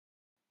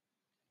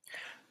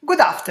Good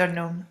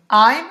afternoon,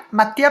 I'm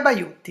Mattia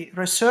Baiutti,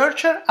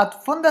 researcher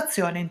at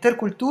Fondazione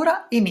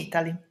Intercultura in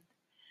Italy.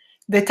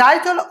 The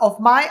title of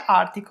my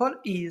article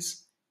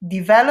is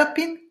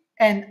Developing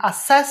and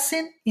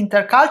Assessing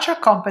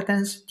Intercultural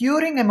Competence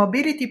During a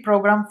Mobility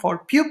Program for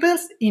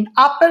Pupils in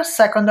Upper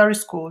Secondary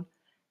School,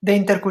 the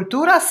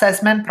Intercultura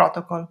Assessment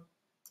Protocol.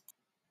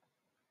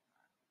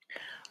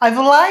 I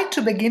would like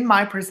to begin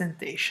my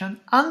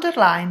presentation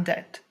underlining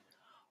that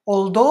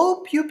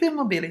although pupil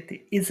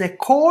mobility is a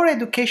core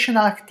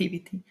educational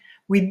activity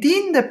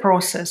within the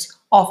process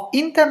of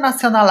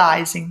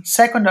internationalizing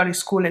secondary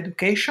school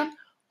education,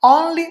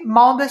 only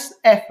modest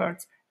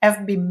efforts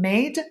have been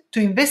made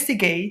to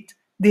investigate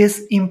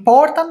this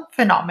important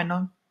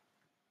phenomenon.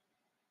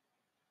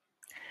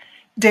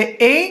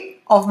 The aim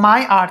of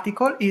my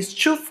article is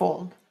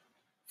twofold.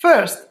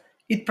 First,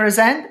 it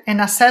presents an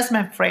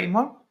assessment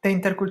framework, the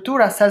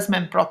Intercultura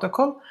Assessment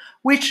Protocol,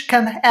 which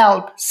can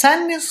help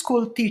sending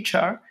school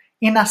teachers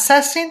in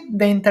assessing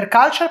the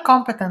intercultural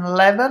competence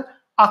level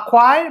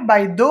acquired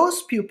by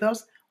those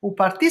pupils who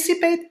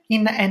participate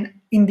in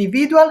an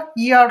individual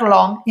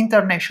year-long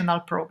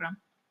international program.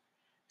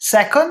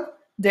 Second,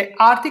 the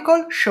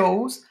article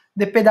shows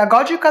the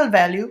pedagogical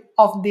value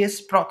of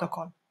this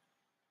protocol.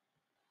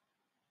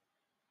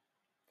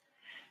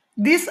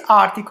 This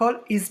article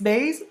is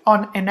based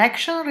on an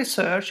action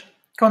research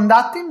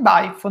conducted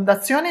by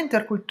Fondazione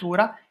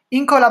Intercultura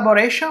in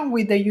collaboration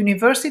with the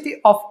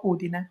University of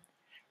Udine.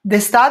 The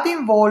study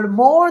involved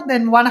more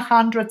than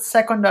 100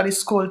 secondary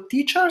school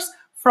teachers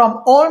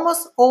from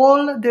almost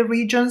all the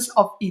regions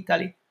of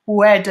Italy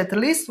who had at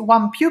least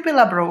one pupil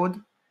abroad.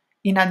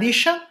 In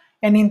addition,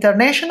 an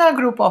international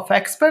group of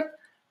experts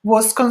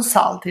was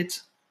consulted.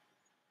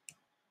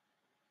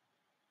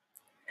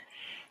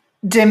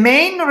 The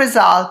main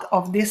result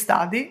of this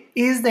study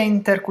is the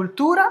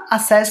Intercultura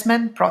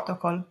Assessment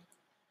Protocol.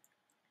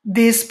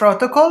 This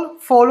protocol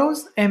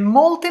follows a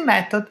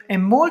multi-method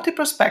and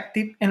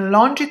multi-perspective and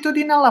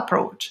longitudinal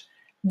approach.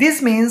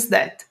 This means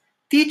that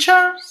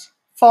teachers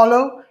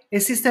follow a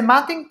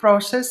systematic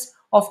process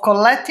of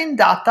collecting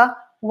data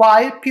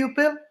while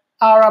pupils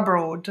are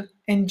abroad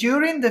and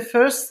during the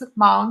first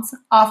months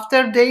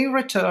after they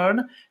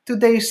return to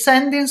their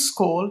sending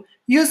school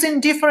using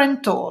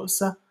different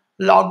tools,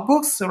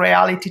 logbooks,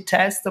 reality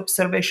tests,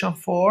 observation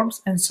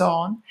forms, and so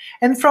on,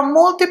 and from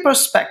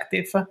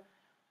multi-perspective,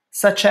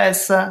 such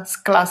as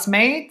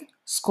classmate,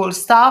 school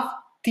staff,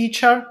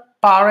 teacher,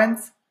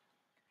 parents.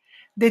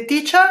 The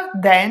teacher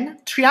then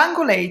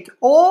triangulates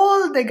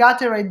all the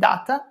gathered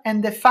data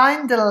and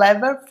defines the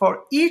level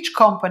for each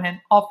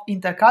component of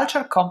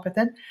intercultural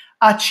competence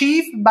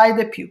achieved by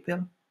the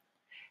pupil.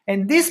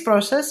 And this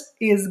process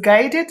is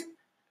guided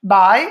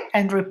by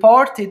and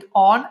reported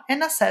on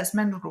an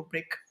assessment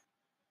rubric.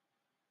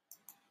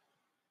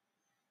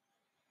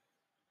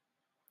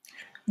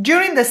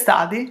 During the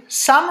study,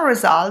 some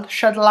results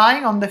shed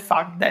light on the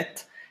fact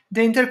that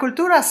the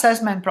Intercultura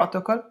Assessment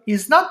Protocol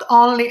is not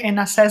only an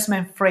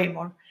assessment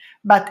framework,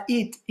 but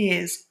it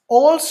is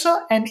also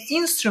an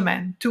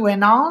instrument to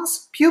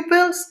enhance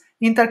pupils'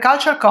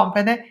 intercultural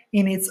competence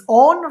in its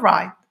own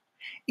right.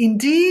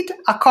 Indeed,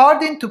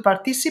 according to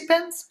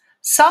participants,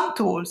 some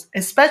tools,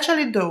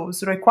 especially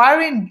those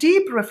requiring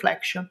deep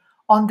reflection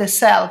on the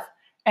self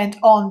and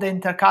on the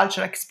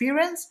intercultural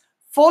experience,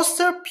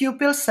 foster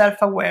pupil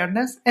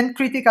self-awareness and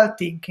critical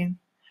thinking,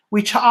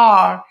 which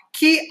are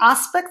key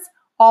aspects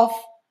of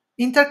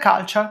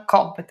intercultural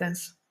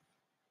competence.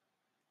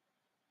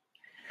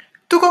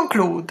 To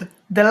conclude,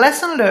 the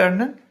lesson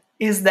learned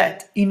is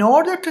that in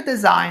order to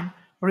design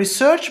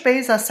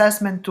research-based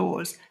assessment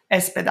tools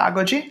as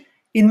pedagogy,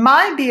 it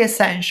might be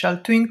essential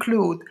to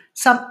include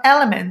some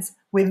elements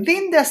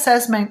within the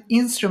assessment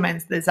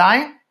instruments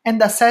design and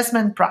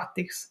assessment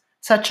practice,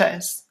 such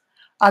as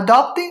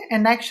adopting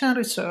an action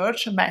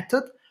research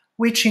method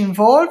which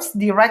involves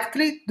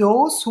directly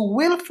those who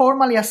will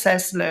formally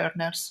assess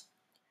learners.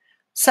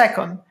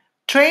 Second,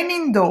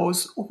 training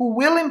those who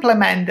will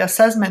implement the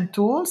assessment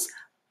tools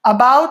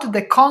about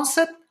the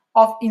concept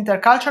of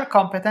intercultural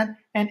competence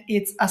and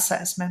its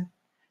assessment.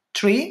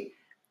 3.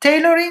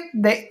 Tailoring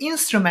the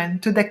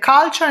instrument to the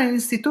cultural and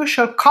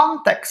institutional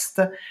context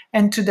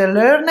and to the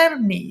learner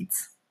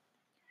needs.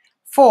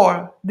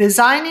 4.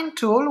 Designing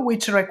tools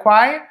which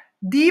require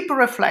deep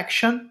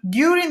reflection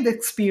during the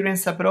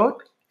experience abroad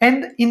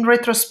and in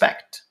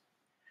retrospect.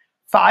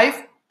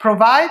 5.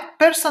 Provide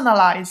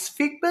personalized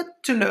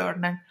feedback to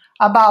learners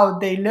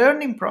about their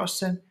learning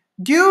process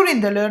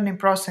during the learning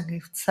process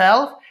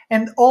itself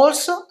and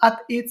also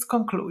at its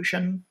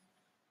conclusion.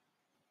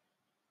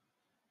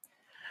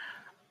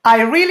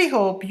 I really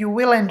hope you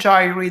will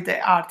enjoy reading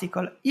the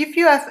article. If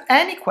you have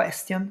any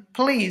question,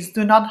 please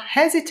do not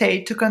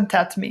hesitate to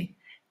contact me.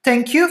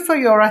 Thank you for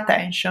your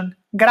attention.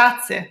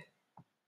 Grazie.